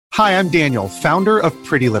Hi, I'm Daniel, founder of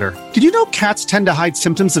Pretty Litter. Did you know cats tend to hide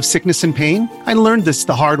symptoms of sickness and pain? I learned this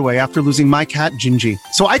the hard way after losing my cat, Gingy.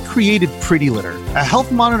 So I created Pretty Litter, a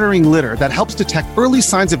health monitoring litter that helps detect early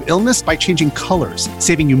signs of illness by changing colors,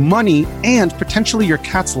 saving you money and potentially your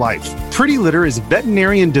cat's life. Pretty Litter is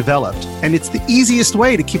veterinarian developed, and it's the easiest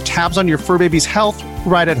way to keep tabs on your fur baby's health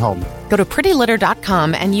right at home. Go to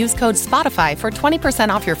prettylitter.com and use code SPOTIFY for 20%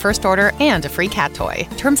 off your first order and a free cat toy.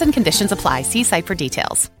 Terms and conditions apply. See site for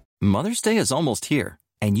details. Mother's Day is almost here,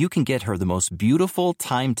 and you can get her the most beautiful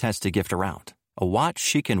time-tested gift around. A watch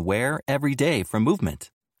she can wear every day from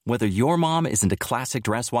Movement. Whether your mom is into classic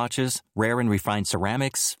dress watches, rare and refined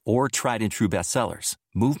ceramics, or tried-and-true bestsellers,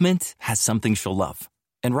 Movement has something she'll love.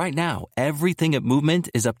 And right now, everything at Movement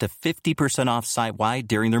is up to 50% off site-wide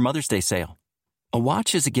during their Mother's Day sale. A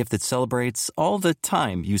watch is a gift that celebrates all the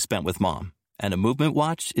time you spent with mom. And a Movement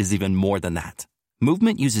watch is even more than that.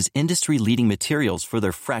 Movement uses industry-leading materials for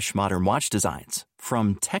their fresh, modern watch designs.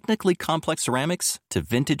 From technically complex ceramics to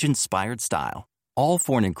vintage-inspired style. All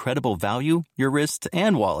for an incredible value your wrist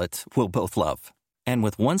and wallet will both love. And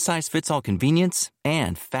with one-size-fits-all convenience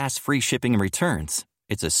and fast free shipping and returns,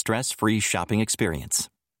 it's a stress-free shopping experience.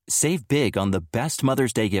 Save big on the best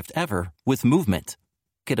Mother's Day gift ever with Movement.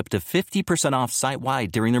 Get up to 50% off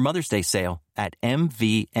site-wide during their Mother's Day sale at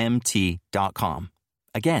MVMT.com.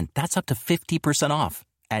 Again, that's up to 50% off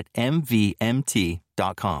at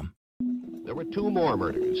MVMT.com. There were two more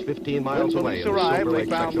murders 15 miles away. When police arrived, they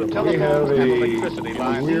found the telephones and electricity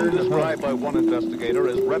lines described by one investigator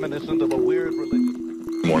as reminiscent of a weird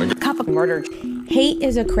religion. Cup of murder. Hate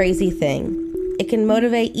is a crazy thing. It can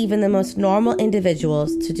motivate even the most normal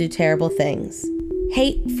individuals to do terrible things.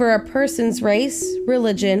 Hate for a person's race,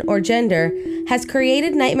 religion, or gender has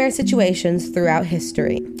created nightmare situations throughout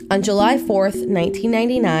history. On July 4th,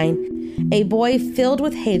 1999, a boy filled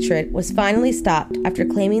with hatred was finally stopped after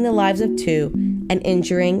claiming the lives of 2 and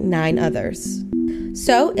injuring 9 others.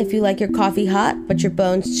 So, if you like your coffee hot but your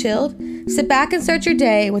bones chilled, sit back and start your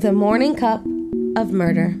day with a morning cup of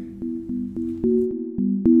murder.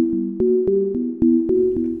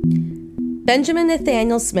 Benjamin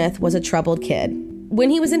Nathaniel Smith was a troubled kid. When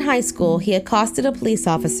he was in high school, he accosted a police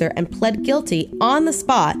officer and pled guilty on the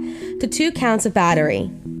spot to 2 counts of battery.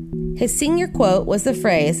 His senior quote was the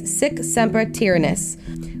phrase, "Sic semper tyrannis,"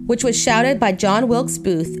 which was shouted by John Wilkes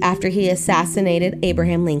Booth after he assassinated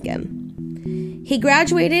Abraham Lincoln. He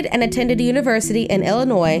graduated and attended university in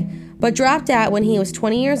Illinois, but dropped out when he was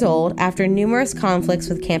 20 years old after numerous conflicts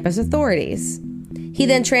with campus authorities. He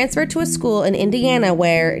then transferred to a school in Indiana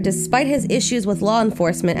where, despite his issues with law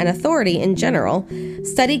enforcement and authority in general,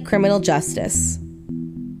 studied criminal justice.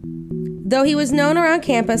 Though he was known around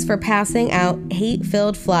campus for passing out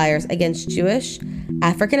hate-filled flyers against Jewish,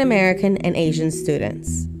 African American, and Asian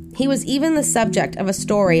students. He was even the subject of a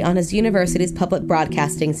story on his university's public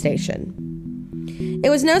broadcasting station. It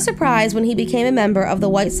was no surprise when he became a member of the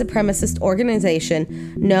white supremacist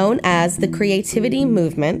organization known as the Creativity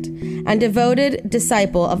Movement and devoted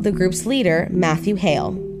disciple of the group's leader, Matthew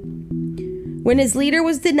Hale. When his leader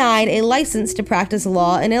was denied a license to practice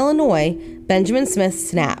law in Illinois, Benjamin Smith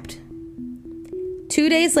snapped. 2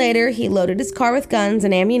 days later, he loaded his car with guns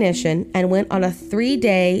and ammunition and went on a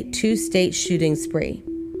 3-day, 2-state shooting spree.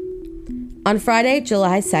 On Friday,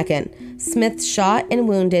 July 2nd, Smith shot and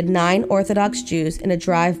wounded 9 Orthodox Jews in a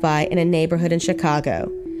drive-by in a neighborhood in Chicago.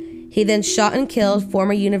 He then shot and killed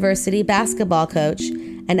former university basketball coach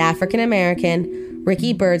and African-American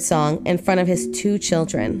Ricky Birdsong in front of his 2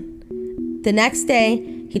 children. The next day,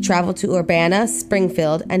 he traveled to Urbana,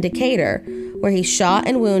 Springfield, and Decatur, where he shot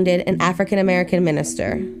and wounded an African-American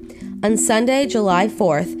minister. On Sunday, July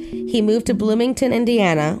 4th, he moved to Bloomington,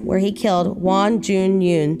 Indiana, where he killed Won Jun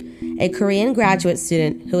Yoon, a Korean graduate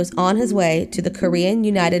student who was on his way to the Korean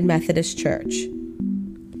United Methodist Church.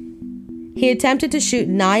 He attempted to shoot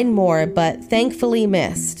 9 more, but thankfully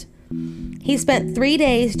missed. He spent 3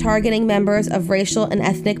 days targeting members of racial and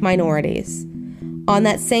ethnic minorities. On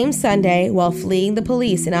that same Sunday, while fleeing the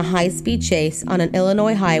police in a high-speed chase on an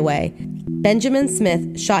Illinois highway, Benjamin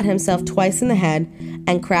Smith shot himself twice in the head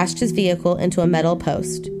and crashed his vehicle into a metal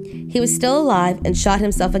post. He was still alive and shot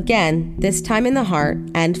himself again, this time in the heart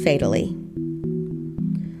and fatally.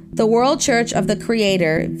 The World Church of the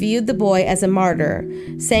Creator viewed the boy as a martyr,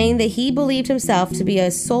 saying that he believed himself to be a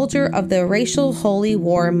soldier of the racial holy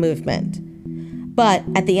war movement. But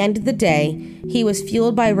at the end of the day, he was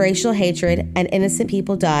fueled by racial hatred and innocent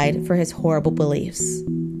people died for his horrible beliefs.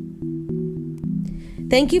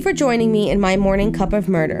 Thank you for joining me in my morning cup of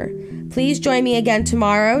murder. Please join me again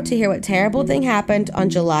tomorrow to hear what terrible thing happened on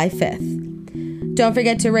July 5th. Don't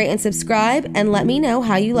forget to rate and subscribe and let me know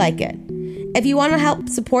how you like it. If you want to help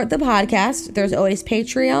support the podcast, there's always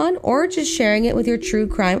Patreon or just sharing it with your true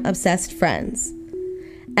crime obsessed friends.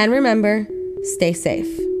 And remember, stay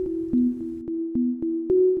safe.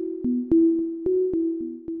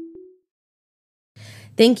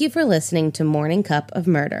 Thank you for listening to Morning Cup of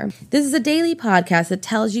Murder. This is a daily podcast that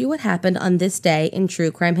tells you what happened on this day in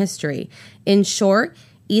true crime history. In short,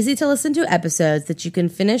 easy to listen to episodes that you can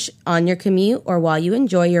finish on your commute or while you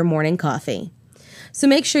enjoy your morning coffee. So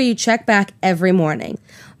make sure you check back every morning.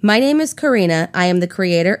 My name is Karina. I am the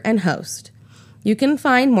creator and host. You can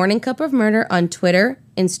find Morning Cup of Murder on Twitter,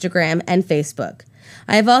 Instagram, and Facebook.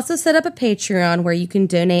 I have also set up a Patreon where you can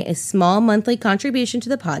donate a small monthly contribution to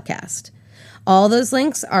the podcast. All those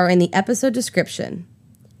links are in the episode description.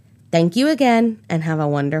 Thank you again, and have a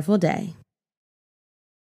wonderful day.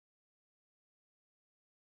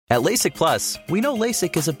 At LASIK Plus, we know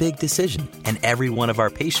LASIK is a big decision, and every one of our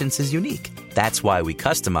patients is unique. That's why we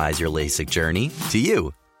customize your LASIK journey to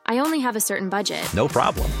you. I only have a certain budget. No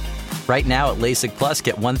problem. Right now at LASIK Plus,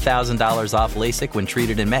 get $1,000 off LASIK when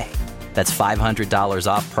treated in May. That's $500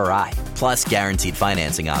 off per eye, plus guaranteed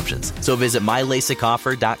financing options. So visit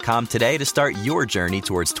MyLASIKoffer.com today to start your journey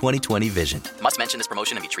towards 20/20 vision. Must mention this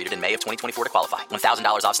promotion and be treated in May of 2024 to qualify.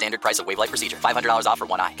 $1,000 off standard price of wave light procedure. $500 off for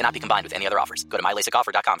one eye. Cannot be combined with any other offers. Go to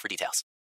MyLASIKoffer.com for details.